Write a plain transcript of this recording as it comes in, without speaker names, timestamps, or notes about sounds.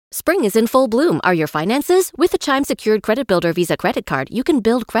Spring is in full bloom. Are your finances? With the Chime Secured Credit Builder Visa Credit Card, you can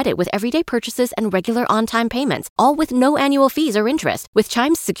build credit with everyday purchases and regular on-time payments, all with no annual fees or interest. With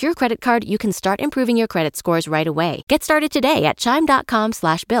Chime's Secure Credit Card, you can start improving your credit scores right away. Get started today at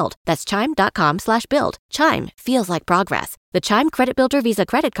Chime.com/build. That's Chime.com/build. Chime feels like progress. The Chime Credit Builder Visa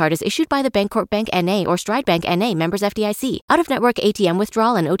Credit Card is issued by the Bancorp Bank N.A. or Stride Bank N.A. members FDIC. Out-of-network ATM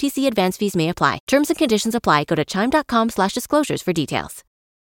withdrawal and OTC advance fees may apply. Terms and conditions apply. Go to Chime.com/disclosures for details.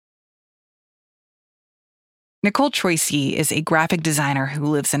 Nicole Troisi is a graphic designer who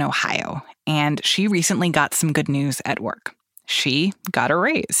lives in Ohio, and she recently got some good news at work. She got a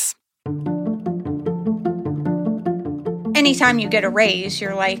raise. Anytime you get a raise,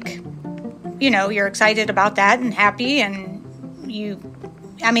 you're like, you're excited about that and happy, and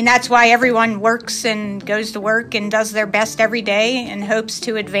that's why everyone works and goes to work and does their best every day and hopes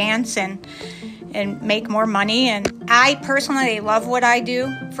to advance and make more money. And I personally love what I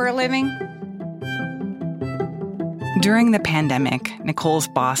do for a living. During the pandemic, Nicole's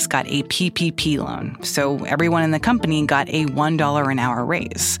boss got a PPP loan, so everyone in the company got a $1 an hour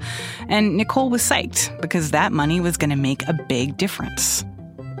raise. And Nicole was psyched because that money was going to make a big difference.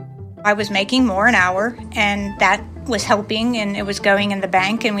 I was making more an hour, and that was helping, and it was going in the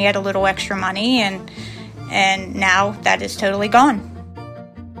bank, and we had a little extra money, and now that is totally gone.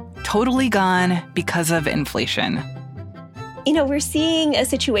 Totally gone because of inflation. We're seeing a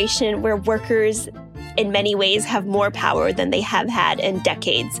situation where workers in many ways have more power than they have had in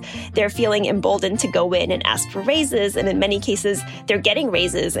decades. They're feeling emboldened to go in and ask for raises, and in many cases, they're getting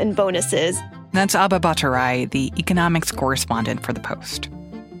raises and bonuses. That's Abha Bhattarai, the economics correspondent for The Post.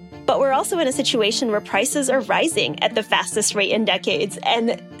 But we're also in a situation where prices are rising at the fastest rate in decades,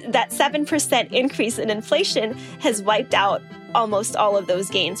 and that 7% increase in inflation has wiped out almost all of those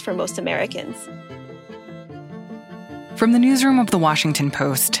gains for most Americans. From the newsroom of The Washington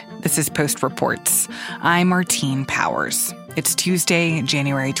Post, this is Post Reports. I'm Martine Powers. It's Tuesday,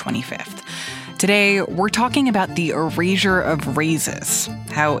 January 25th. Today, we're talking about the erasure of raises,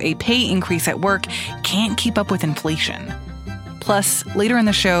 how a pay increase at work can't keep up with inflation. Plus, later in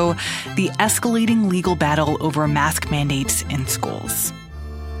the show, the escalating legal battle over mask mandates in schools.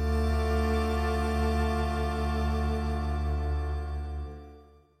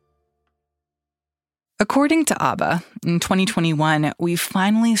 According to Abha, in 2021, we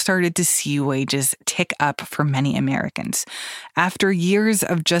finally started to see wages tick up for many Americans after years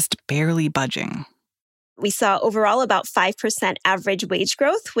of just barely budging. We saw overall about 5% average wage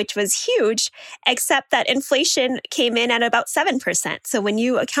growth, which was huge, except that inflation came in at about 7%. So when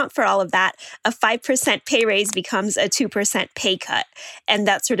you account for all of that, a 5% pay raise becomes a 2% pay cut. And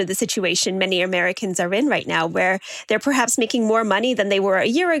that's sort of the situation many Americans are in right now, where they're perhaps making more money than they were a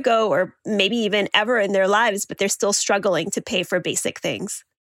year ago or maybe even ever in their lives, but they're still struggling to pay for basic things.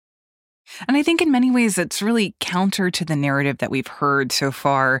 And I think in many ways it's really counter to the narrative that we've heard so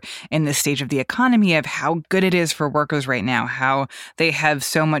far in this stage of the economy of how good it is for workers right now, how they have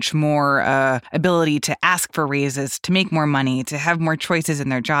so much more ability to ask for raises, to make more money, to have more choices in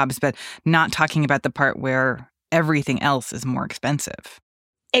their jobs, but not talking about the part where everything else is more expensive.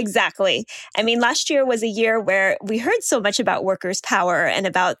 Exactly. Last year was a year where we heard so much about workers' power and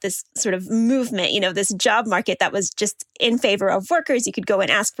about this sort of movement, this job market that was just in favor of workers. You could go and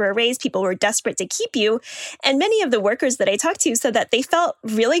ask for a raise. People were desperate to keep you. And many of the workers that I talked to said that they felt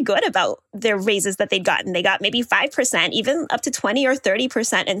really good about their raises that they'd gotten. They got maybe 5%, even up to 20 or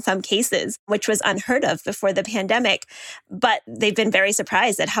 30% in some cases, which was unheard of before the pandemic. But they've been very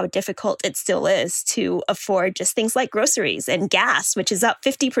surprised at how difficult it still is to afford just things like groceries and gas, which is up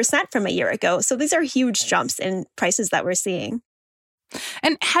 50% from a year ago. So these are huge jumps in prices that we're seeing.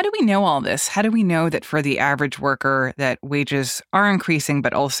 And how do we know all this? How do we know that for the average worker that wages are increasing,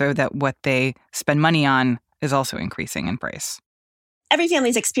 but also that what they spend money on is also increasing in price? Every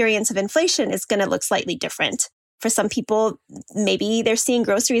family's experience of inflation is going to look slightly different. For some people, maybe they're seeing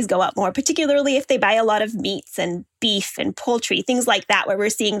groceries go up more, particularly if they buy a lot of meats and beef and poultry, things like that, where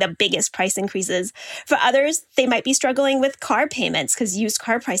we're seeing the biggest price increases. For others, they might be struggling with car payments because used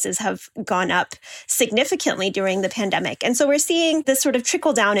car prices have gone up significantly during the pandemic. And so we're seeing this sort of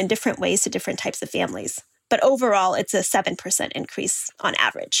trickle down in different ways to different types of families. But overall, it's a 7% increase on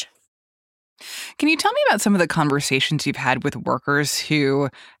average. Can you tell me about some of the conversations you've had with workers who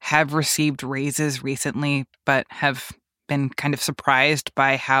have received raises recently, but have been kind of surprised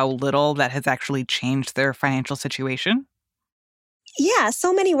by how little that has actually changed their financial situation? Yeah,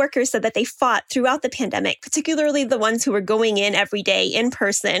 so many workers said that they fought throughout the pandemic, particularly the ones who were going in every day in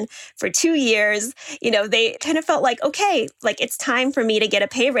person for 2 years. They kind of felt like, okay, like it's time for me to get a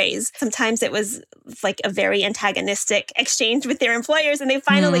pay raise. Sometimes it was like a very antagonistic exchange with their employers, and they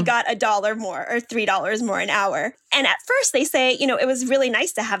finally got $1 more or $3 more an hour. And at first they say, it was really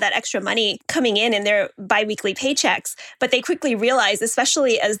nice to have that extra money coming in their biweekly paychecks. But they quickly realized,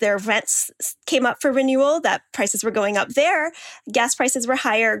 especially as their rents came up for renewal, that prices were going up there. Gas prices were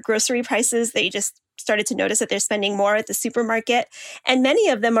higher, grocery prices, they just started to notice that they're spending more at the supermarket. And many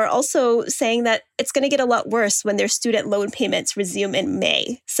of them are also saying that it's going to get a lot worse when their student loan payments resume in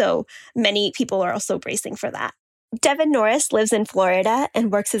May. So many people are also bracing for that. Devin Norris lives in Florida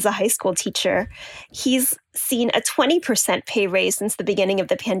and works as a high school teacher. He's seen a 20% pay raise since the beginning of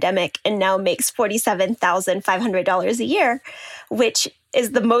the pandemic and now makes $47,500 a year, which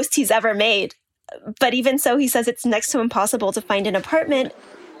is the most he's ever made. But even so, he says it's next to impossible to find an apartment.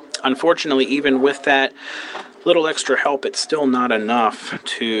 Unfortunately, even with that little extra help, it's still not enough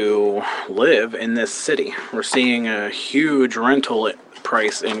to live in this city. We're seeing a huge rental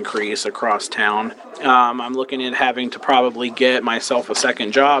price increase across town. I'm looking at having to probably get myself a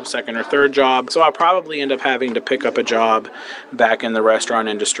second or third job. So I'll probably end up having to pick up a job back in the restaurant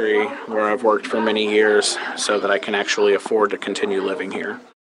industry where I've worked for many years so that I can actually afford to continue living here.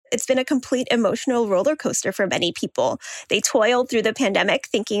 It's been a complete emotional roller coaster for many people. They toiled through the pandemic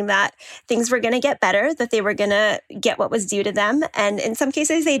thinking that things were going to get better, that they were going to get what was due to them. And in some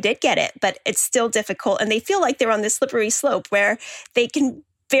cases, they did get it, but it's still difficult. And they feel like they're on this slippery slope where they can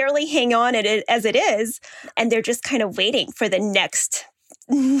barely hang on at it as it is. And they're just kind of waiting for the next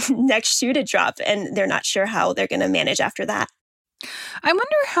shoe to drop. And they're not sure how they're going to manage after that. I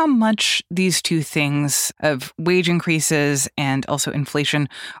wonder how much these two things of wage increases and also inflation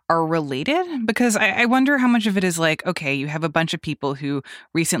are related, because I wonder how much of it is like, okay, you have a bunch of people who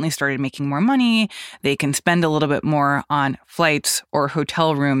recently started making more money. They can spend a little bit more on flights or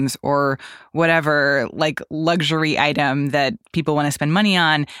hotel rooms or whatever like luxury item that people want to spend money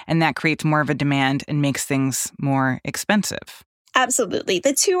on. And that creates more of a demand and makes things more expensive. Absolutely.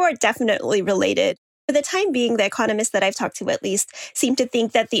 The two are definitely related. For the time being, the economists that I've talked to at least seem to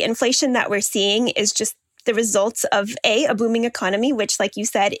think that the inflation that we're seeing is just the results of a booming economy, which, like you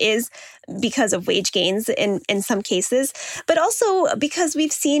said, is because of wage gains in some cases, but also because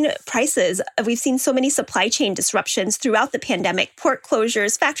we've seen so many supply chain disruptions throughout the pandemic, port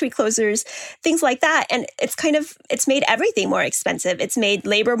closures, factory closures, things like that. And it's made everything more expensive. It's made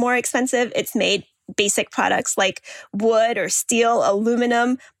labor more expensive. It's made basic products like wood or steel,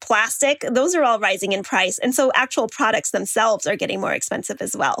 aluminum, plastic, those are all rising in price. And so actual products themselves are getting more expensive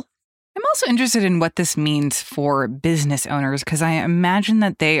as well. I'm also interested in what this means for business owners, because I imagine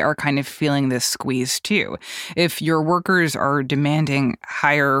that they are kind of feeling this squeeze too. If your workers are demanding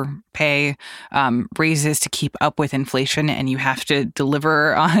higher pay, raises to keep up with inflation, and you have to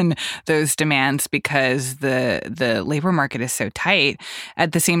deliver on those demands because the labor market is so tight,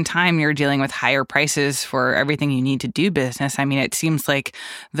 at the same time, you're dealing with higher prices for everything you need to do business. I mean, it seems like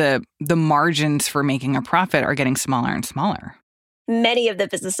the margins for making a profit are getting smaller and smaller. Many of the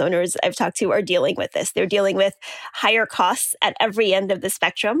business owners I've talked to are dealing with this. They're dealing with higher costs at every end of the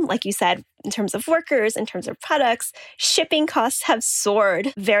spectrum. Like you said, in terms of workers, in terms of products, shipping costs have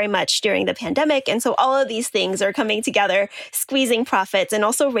soared very much during the pandemic. And so all of these things are coming together, squeezing profits and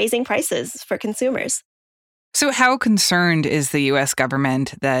also raising prices for consumers. So how concerned is the U.S.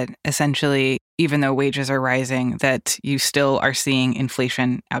 government that essentially, even though wages are rising, that you still are seeing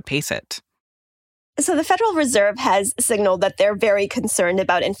inflation outpace it? So the Federal Reserve has signaled that they're very concerned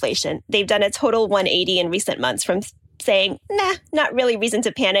about inflation. They've done a total 180 in recent months, from saying, nah, not really reason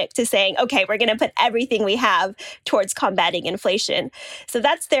to panic, to saying, okay, we're going to put everything we have towards combating inflation. So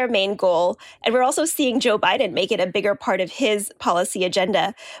that's their main goal. And we're also seeing Joe Biden make it a bigger part of his policy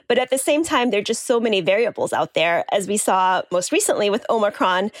agenda. But at the same time, there are just so many variables out there, as we saw most recently with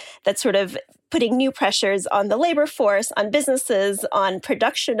Omicron, that's sort of putting new pressures on the labor force, on businesses, on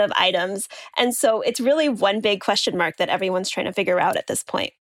production of items. And so it's really one big question mark that everyone's trying to figure out at this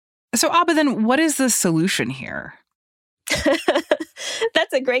point. So Abba, then what is the solution here?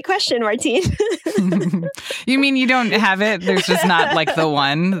 That's a great question, Martine. You mean you don't have it? There's just not like the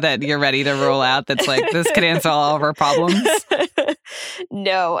one that you're ready to roll out that's like, this could answer all of our problems?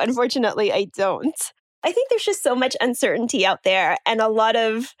 No, unfortunately, I don't. I think there's just so much uncertainty out there, and a lot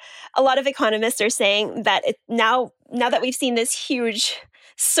of economists are saying that now that we've seen this huge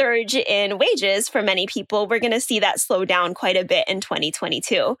surge in wages for many people, we're going to see that slow down quite a bit in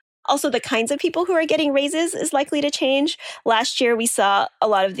 2022. Also, the kinds of people who are getting raises is likely to change. Last year, we saw a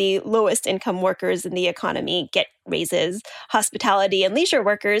lot of the lowest income workers in the economy get raises. Hospitality and leisure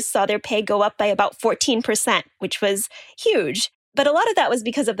workers saw their pay go up by about 14%, which was huge. But a lot of that was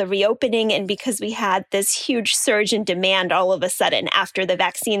because of the reopening and because we had this huge surge in demand all of a sudden after the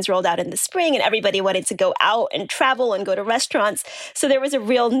vaccines rolled out in the spring and everybody wanted to go out and travel and go to restaurants. So there was a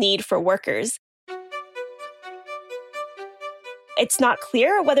real need for workers. It's not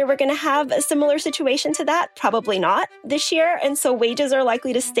clear whether we're going to have a similar situation to that. Probably not this year. And so wages are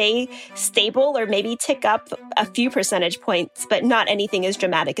likely to stay stable or maybe tick up a few percentage points, but not anything as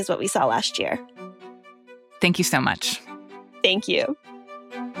dramatic as what we saw last year. Thank you so much. Thank you.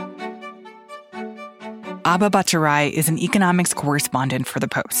 Abha Bhattarai is an economics correspondent for The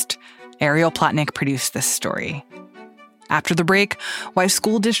Post. Ariel Plotnick produced this story. After the break, why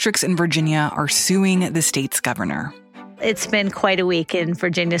school districts in Virginia are suing the state's governor. It's been quite a week in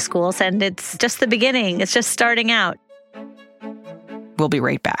Virginia schools, and it's just the beginning. It's just starting out. We'll be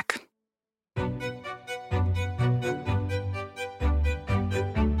right back.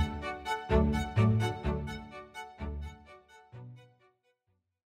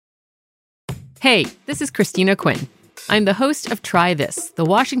 Hey, this is Christina Quinn. I'm the host of Try This, the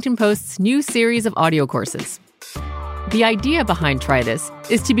Washington Post's new series of audio courses. The idea behind Try This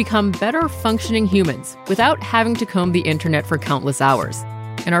is to become better functioning humans without having to comb the internet for countless hours.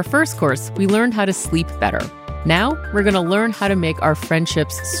 In our first course, we learned how to sleep better. Now, we're going to learn how to make our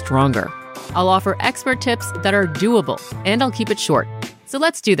friendships stronger. I'll offer expert tips that are doable, and I'll keep it short. So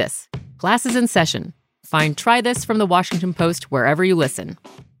let's do this. Class is in session. Find Try This from the Washington Post wherever you listen.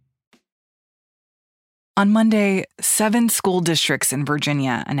 On Monday, 7 school districts in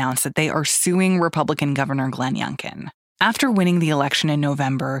Virginia announced that they are suing Republican Governor Glenn Youngkin. After winning the election in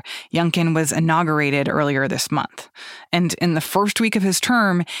November, Youngkin was inaugurated earlier this month. And in the first week of his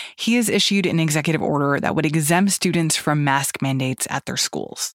term, he has issued an executive order that would exempt students from mask mandates at their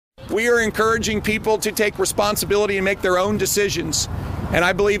schools. We are encouraging people to take responsibility and make their own decisions. And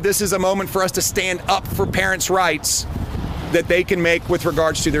I believe this is a moment for us to stand up for parents' rights that they can make with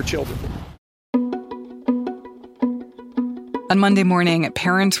regards to their children. On Monday morning,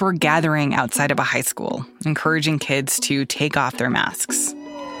 parents were gathering outside of a high school, encouraging kids to take off their masks.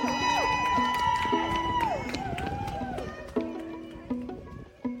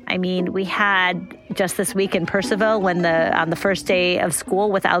 I mean, we had just this week in Percival, on the first day of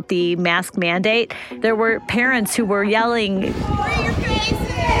school without the mask mandate, there were parents who were yelling, "Cover your faces!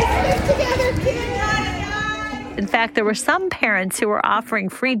 Stick together, kids!" In fact, there were some parents who were offering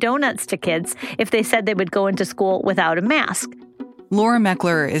free donuts to kids if they said they would go into school without a mask. Laura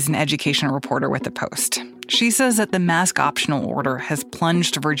Meckler is an education reporter with The Post. She says that the mask optional order has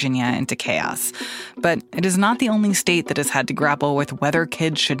plunged Virginia into chaos. But it is not the only state that has had to grapple with whether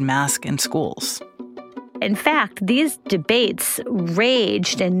kids should mask in schools. In fact, these debates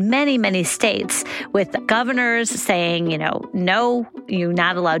raged in many, many states with governors saying, no, you're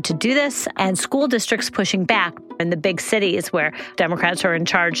not allowed to do this, and school districts pushing back in the big cities where Democrats are in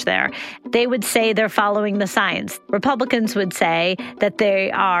charge there. They would say they're following the science. Republicans would say that they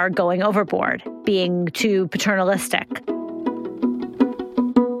are going overboard, being too paternalistic.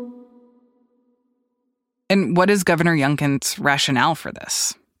 And what is Governor Youngkin's rationale for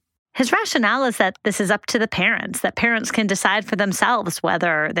this? His rationale is that this is up to the parents, that parents can decide for themselves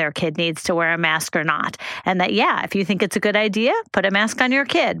whether their kid needs to wear a mask or not. And that, if you think it's a good idea, put a mask on your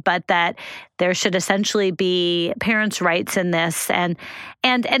kid, but that there should essentially be parents' rights in this. And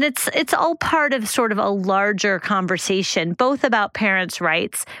it's all part of sort of a larger conversation, both about parents'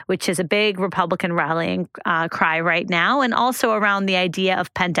 rights, which is a big Republican rallying cry right now, and also around the idea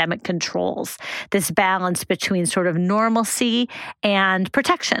of pandemic controls, this balance between sort of normalcy and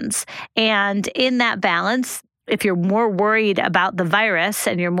protections. And in that balance, if you're more worried about the virus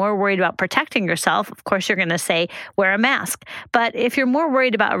and you're more worried about protecting yourself, of course, you're going to say, wear a mask. But if you're more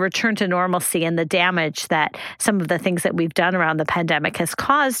worried about a return to normalcy and the damage that some of the things that we've done around the pandemic has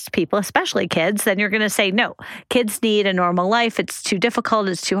caused people, especially kids, then you're going to say, no, kids need a normal life. It's too difficult.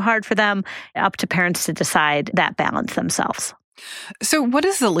 It's too hard for them. Up to parents to decide that balance themselves. So what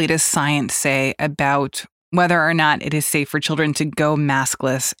does the latest science say about whether or not it is safe for children to go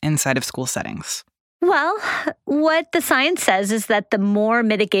maskless inside of school settings? Well, what the science says is that the more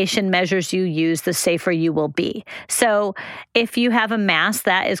mitigation measures you use, the safer you will be. So if you have a mask,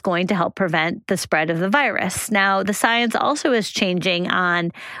 that is going to help prevent the spread of the virus. Now, the science also is changing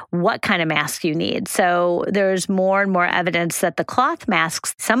on what kind of mask you need. So there's more and more evidence that the cloth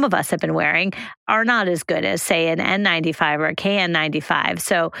masks some of us have been wearing are not as good as, say, an N95 or a KN95.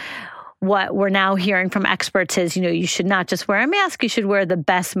 So what we're now hearing from experts is, you should not just wear a mask, you should wear the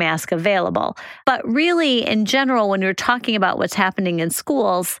best mask available. But really, in general, when you're talking about what's happening in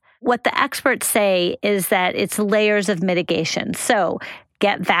schools, what the experts say is that it's layers of mitigation. So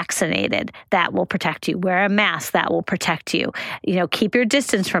get vaccinated. That will protect you. Wear a mask. That will protect you. Keep your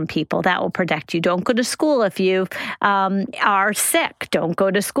distance from people. That will protect you. Don't go to school if you are sick. Don't go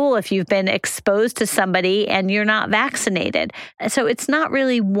to school if you've been exposed to somebody and you're not vaccinated. So it's not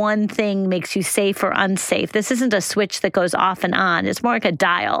really one thing makes you safe or unsafe. This isn't a switch that goes off and on. It's more like a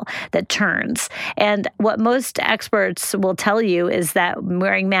dial that turns. And what most experts will tell you is that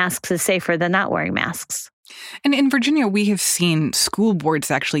wearing masks is safer than not wearing masks. And in Virginia, we have seen school boards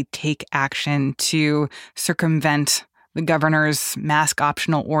actually take action to circumvent the governor's mask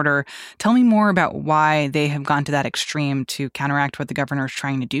optional order. Tell me more about why they have gone to that extreme to counteract what the governor is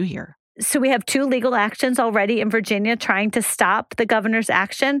trying to do here. So we have 2 legal actions already in Virginia trying to stop the governor's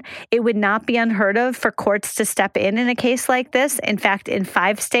action. It would not be unheard of for courts to step in a case like this. In fact, in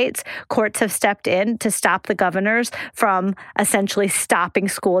 5 states, courts have stepped in to stop the governors from essentially stopping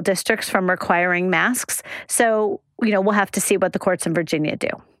school districts from requiring masks. So, we'll have to see what the courts in Virginia do.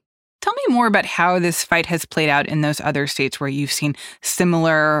 Tell me more about how this fight has played out in those other states where you've seen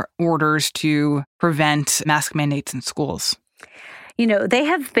similar orders to prevent mask mandates in schools. They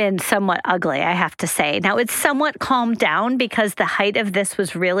have been somewhat ugly, I have to say. Now, it's somewhat calmed down because the height of this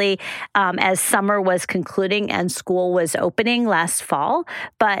was really as summer was concluding and school was opening last fall.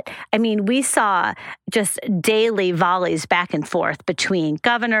 But, we saw just daily volleys back and forth between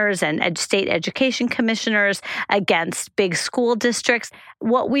governors and state education commissioners against big school districts.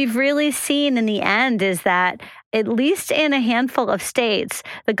 What we've really seen in the end is that at least in a handful of states,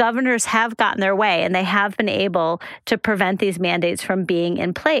 the governors have gotten their way and they have been able to prevent these mandates from being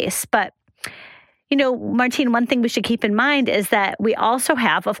in place. But Martine, one thing we should keep in mind is that we also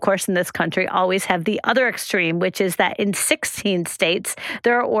have, of course, in this country, always have the other extreme, which is that in 16 states,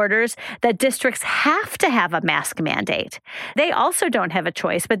 there are orders that districts have to have a mask mandate. They also don't have a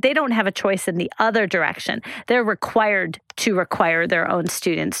choice, but they don't have a choice in the other direction. They're required to require their own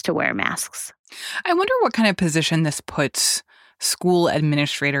students to wear masks. I wonder what kind of position this puts school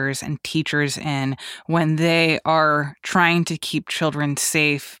administrators and teachers in when they are trying to keep children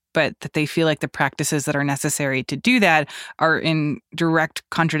safe, but that they feel like the practices that are necessary to do that are in direct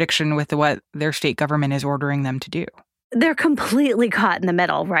contradiction with what their state government is ordering them to do. They're completely caught in the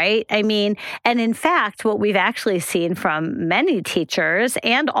middle, right? And in fact, what we've actually seen from many teachers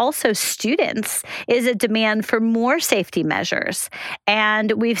and also students is a demand for more safety measures.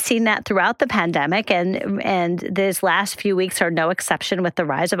 And we've seen that throughout the pandemic. And these last few weeks are no exception with the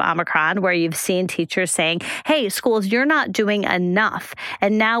rise of Omicron, where you've seen teachers saying, hey, schools, you're not doing enough.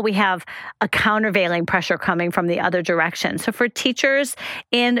 And now we have a countervailing pressure coming from the other direction. So for teachers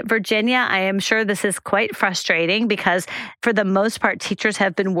in Virginia, I am sure this is quite frustrating because for the most part, teachers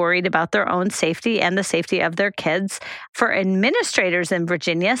have been worried about their own safety and the safety of their kids. For administrators in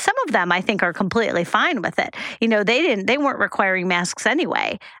Virginia, some of them, I think, are completely fine with it. They weren't requiring masks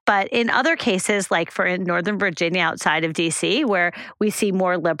anyway. But in other cases, like in Northern Virginia outside of D.C., where we see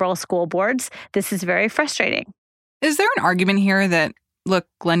more liberal school boards, this is very frustrating. Is there an argument here that, look,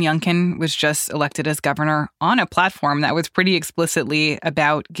 Glenn Youngkin was just elected as governor on a platform that was pretty explicitly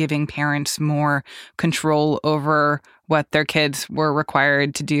about giving parents more control over what their kids were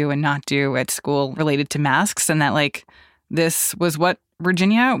required to do and not do at school related to masks, and that, this was what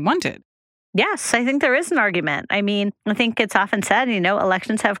Virginia wanted? Yes, I think there is an argument. I think it's often said,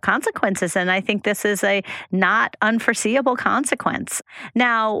 elections have consequences, and I think this is a not unforeseeable consequence.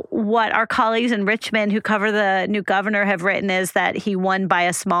 Now, what our colleagues in Richmond who cover the new governor have written is that he won by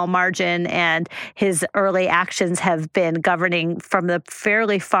a small margin, and his early actions have been governing from the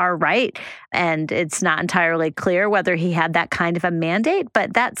fairly far right, and it's not entirely clear whether he had that kind of a mandate.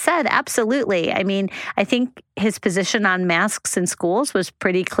 But that said, absolutely. I think his position on masks in schools was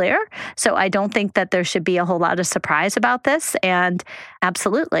pretty clear. So I don't think that there should be a whole lot of surprise about this. And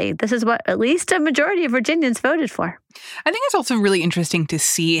absolutely, this is what at least a majority of Virginians voted for. I think it's also really interesting to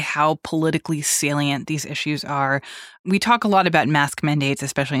see how politically salient these issues are. We talk a lot about mask mandates,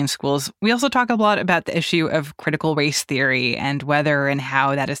 especially in schools. We also talk a lot about the issue of critical race theory and whether and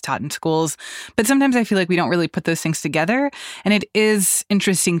how that is taught in schools. But sometimes I feel like we don't really put those things together. And it is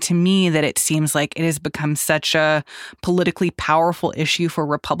interesting to me that it seems like it has become such a politically powerful issue for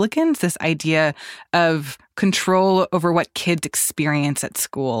Republicans, this idea of control over what kids experience at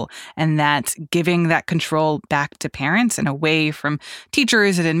school, and that giving that control back to parents and away from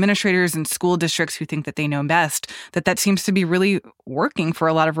teachers and administrators and school districts who think that they know best, that seems to be really working for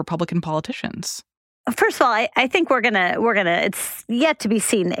a lot of Republican politicians. First of all, I think we're gonna. It's yet to be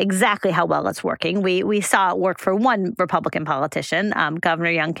seen exactly how well it's working. We saw it work for one Republican politician, Governor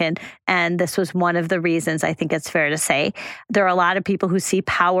Youngkin, and this was one of the reasons. I think it's fair to say there are a lot of people who see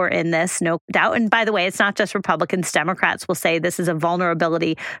power in this, no doubt. And by the way, it's not just Republicans; Democrats will say this is a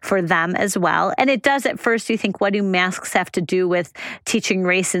vulnerability for them as well. And it does at first. You think, what do masks have to do with teaching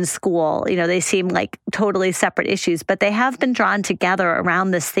race in school? They seem like totally separate issues, but they have been drawn together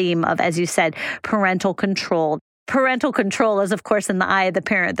around this theme of, as you said, parental control. Parental control is, of course, in the eye of the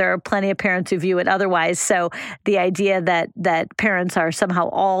parent. There are plenty of parents who view it otherwise. So the idea that parents are somehow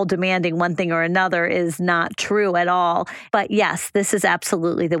all demanding one thing or another is not true at all. But yes, this is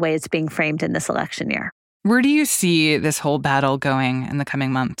absolutely the way it's being framed in this election year. Where do you see this whole battle going in the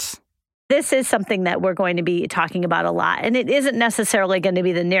coming months? This is something that we're going to be talking about a lot. And it isn't necessarily going to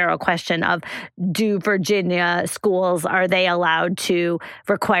be the narrow question of, do Virginia schools, are they allowed to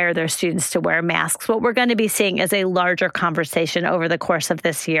require their students to wear masks? What we're going to be seeing is a larger conversation over the course of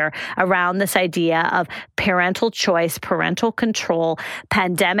this year around this idea of parental choice, parental control,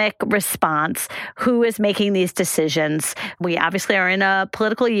 pandemic response, who is making these decisions. We obviously are in a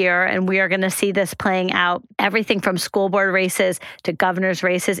political year, and we are going to see this playing out, everything from school board races to governor's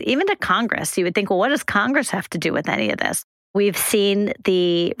races, even to Congress. You would think, well, what does Congress have to do with any of this? We've seen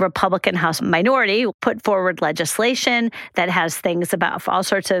the Republican House minority put forward legislation that has things about all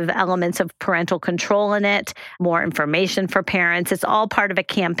sorts of elements of parental control in it, more information for parents. It's all part of a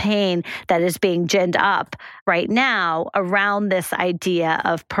campaign that is being ginned up right now around this idea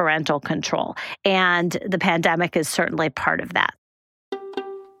of parental control. And the pandemic is certainly part of that.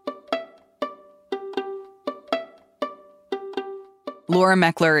 Laura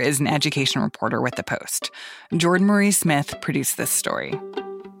Meckler is an education reporter with The Post. Jordan Marie Smith produced this story.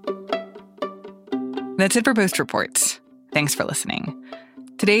 That's it for Post Reports. Thanks for listening.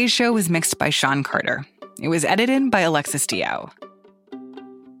 Today's show was mixed by Sean Carter. It was edited by Alexis Diao.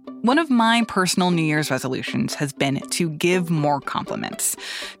 One of my personal New Year's resolutions has been to give more compliments,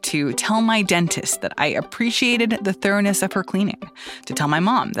 to tell my dentist that I appreciated the thoroughness of her cleaning, to tell my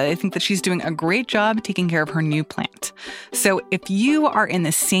mom that I think that she's doing a great job taking care of her new plant. So if you are in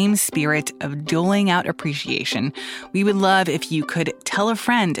the same spirit of doling out appreciation, we would love if you could tell a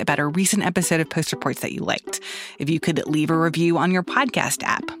friend about a recent episode of Post Reports that you liked, if you could leave a review on your podcast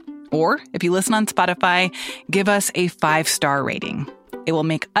app, or if you listen on Spotify, give us a 5-star rating. It will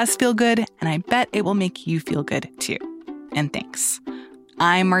make us feel good, and I bet it will make you feel good too. And thanks.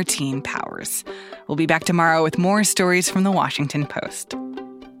 I'm Martine Powers. We'll be back tomorrow with more stories from The Washington Post.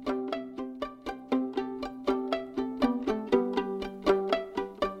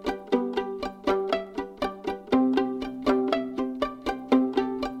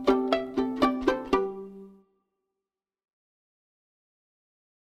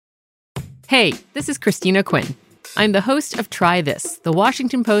 Hey, this is Christina Quinn. I'm the host of Try This, The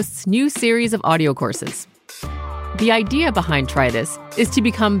Washington Post's new series of audio courses. The idea behind Try This is to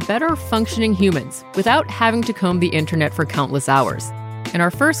become better functioning humans without having to comb the internet for countless hours. In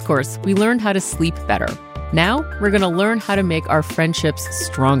our first course, we learned how to sleep better. Now, we're going to learn how to make our friendships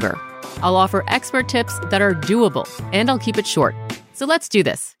stronger. I'll offer expert tips that are doable, and I'll keep it short. So let's do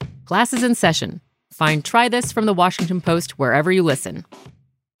this. Class is in session. Find Try This from The Washington Post wherever you listen.